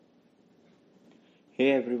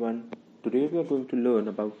Hey everyone, today we are going to learn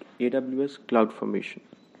about AWS CloudFormation.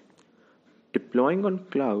 Deploying on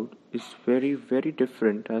cloud is very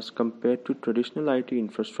different as compared to traditional IT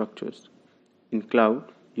infrastructures. In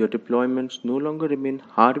cloud, your deployments no longer remain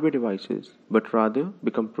hardware devices but rather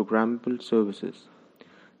become programmable services.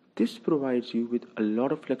 This provides you with a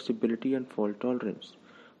lot of flexibility and fault tolerance.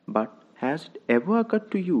 But has it ever occurred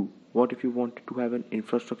to you what if you wanted to have an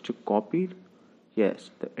infrastructure copied?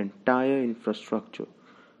 Yes, the entire infrastructure.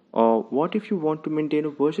 Or what if you want to maintain a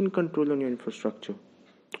version control on your infrastructure?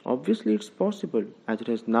 Obviously, it's possible as it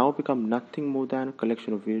has now become nothing more than a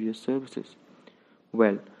collection of various services.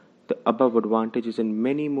 Well, the above advantages and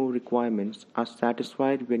many more requirements are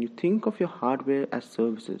satisfied when you think of your hardware as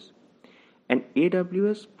services. And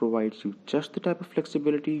AWS provides you just the type of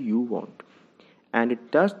flexibility you want. And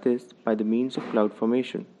it does this by the means of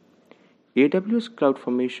CloudFormation. AWS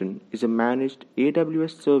CloudFormation is a managed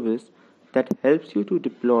AWS service that helps you to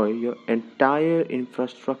deploy your entire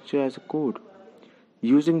infrastructure as a code.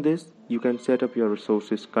 Using this, you can set up your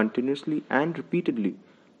resources continuously and repeatedly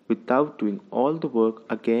without doing all the work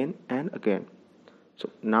again and again. So,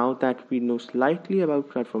 now that we know slightly about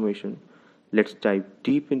CloudFormation, let's dive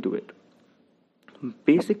deep into it.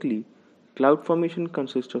 Basically, CloudFormation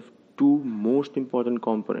consists of two most important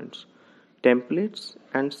components, templates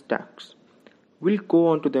and stacks. We'll go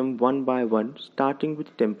on to them one by one, starting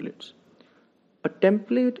with templates. A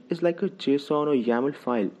template is like a JSON or YAML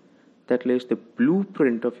file that lays the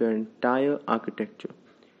blueprint of your entire architecture.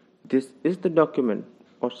 This is the document,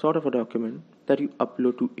 or sort of a document, that you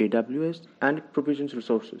upload to AWS and it provisions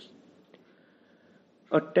resources.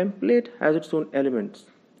 A template has its own elements,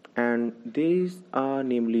 and these are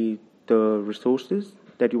namely the resources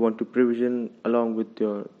that you want to provision along with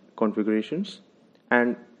your configurations.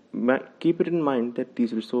 And keep it in mind that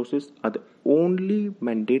these resources are the only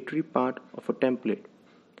mandatory part of a template.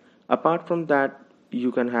 Apart from that,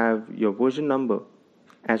 you can have your version number,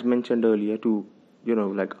 as mentioned earlier, to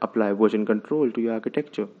like apply version control to your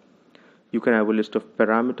architecture. You can have a list of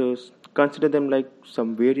parameters. Consider them like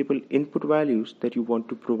some variable input values that you want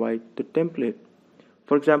to provide the template.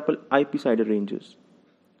 For example, IP CIDR ranges.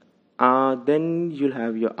 Then you'll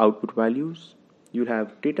have your output values. You'll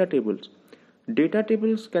have data tables. Data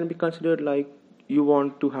tables can be considered like you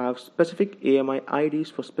want to have specific AMI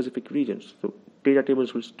IDs for specific regions. So data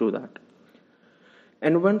tables will store that.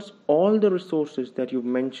 And once all the resources that you've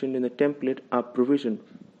mentioned in the template are provisioned,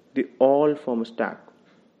 they all form a stack.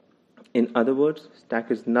 In other words,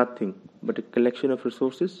 stack is nothing but a collection of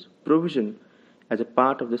resources provisioned as a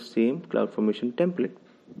part of the same CloudFormation template.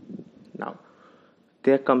 Now,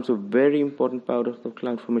 there comes a very important part of the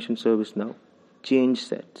CloudFormation service now, change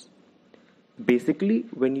sets. Basically,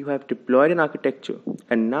 when you have deployed an architecture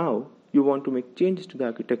and now you want to make changes to the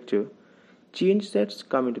architecture, change sets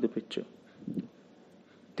come into the picture.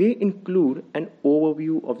 They include an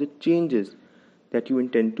overview of the changes that you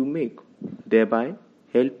intend to make, thereby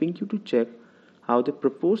helping you to check how the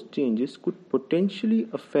proposed changes could potentially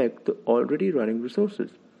affect the already running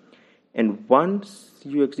resources. And once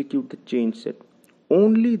you execute the change set,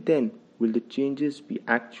 only then will the changes be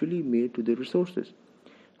actually made to the resources.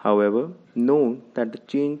 However, note that the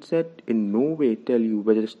change set in no way tell you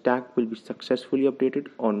whether the stack will be successfully updated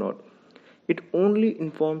or not. It only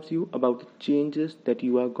informs you about the changes that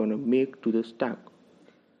you are gonna make to the stack.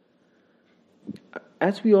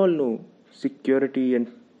 As we all know, security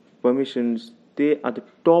and permissions, they are the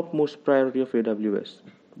topmost priority of AWS.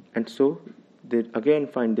 And so they again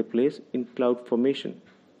find their place in CloudFormation.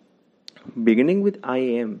 Beginning with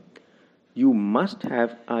IAM, you must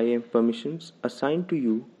have IAM permissions assigned to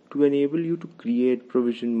you to enable you to create,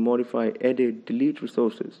 provision, modify, edit, delete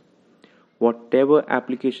resources. Whatever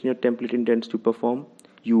application your template intends to perform,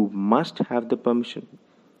 you must have the permission.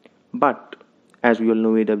 But as we all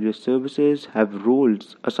know, AWS services have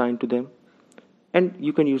roles assigned to them, and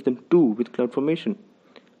you can use them too with CloudFormation.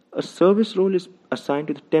 A service role is assigned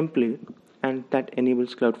to the template, and that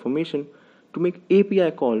enables CloudFormation to make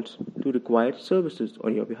API calls to required services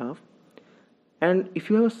on your behalf. And if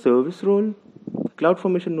you have a service role,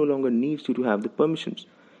 CloudFormation no longer needs you to have the permissions.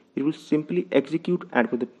 It will simply execute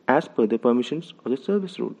as per the permissions of the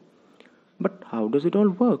service role. But how does it all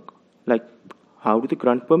work? Like, how do they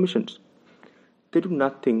grant permissions? They do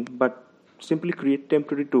nothing but simply create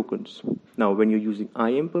temporary tokens. Now, when you're using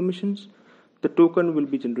IAM permissions, the token will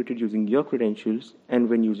be generated using your credentials, and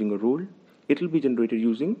when using a role, it will be generated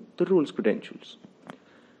using the role's credentials.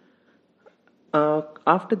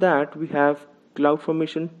 After that, we have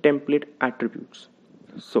CloudFormation template attributes.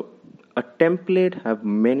 So, a template have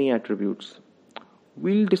many attributes.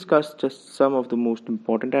 We'll discuss just some of the most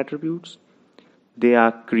important attributes. They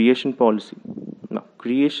are creation policy. Now,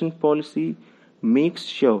 creation policy makes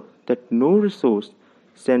sure that no resource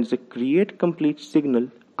sends a create complete signal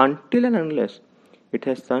until and unless it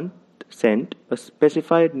has sent a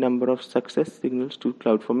specified number of success signals to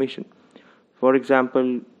CloudFormation. For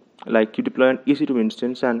example, like you deploy an EC2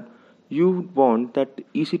 instance and you want that the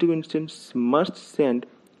EC2 instance must send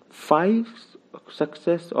five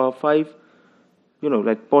success or five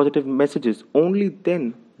like positive messages, only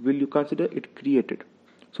then will you consider it created.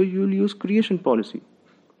 So you will use creation policy.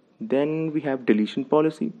 Then we have deletion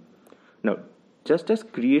policy. Now, just as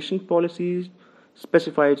creation policy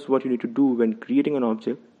specifies what you need to do when creating an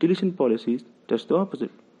object, deletion policy does the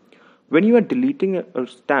opposite. When you are deleting a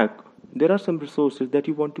stack, there are some resources that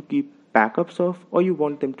you want to keep backups of, or you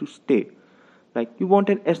want them to stay. Like you want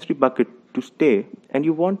an S3 bucket to stay and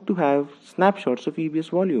you want to have snapshots of EBS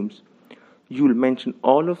volumes. You will mention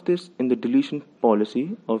all of this in the deletion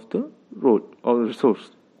policy of the role or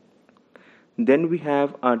resource. Then we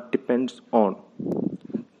have our depends on.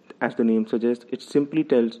 As the name suggests, it simply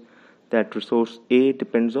tells that resource A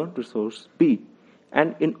depends on resource B.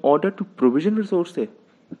 And in order to provision resource A,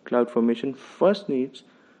 CloudFormation first needs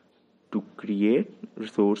to create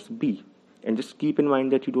resource B. And just keep in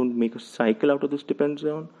mind that you don't make a cycle out of this depends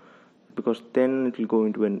on, because then it will go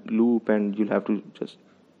into a loop and you'll have to just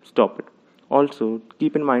stop it. Also,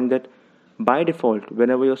 keep in mind that by default,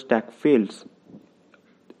 whenever your stack fails,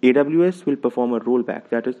 AWS will perform a rollback.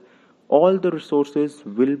 That is, all the resources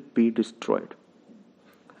will be destroyed.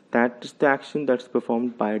 That is the action that's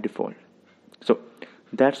performed by default. So,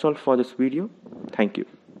 that's all for this video. Thank you.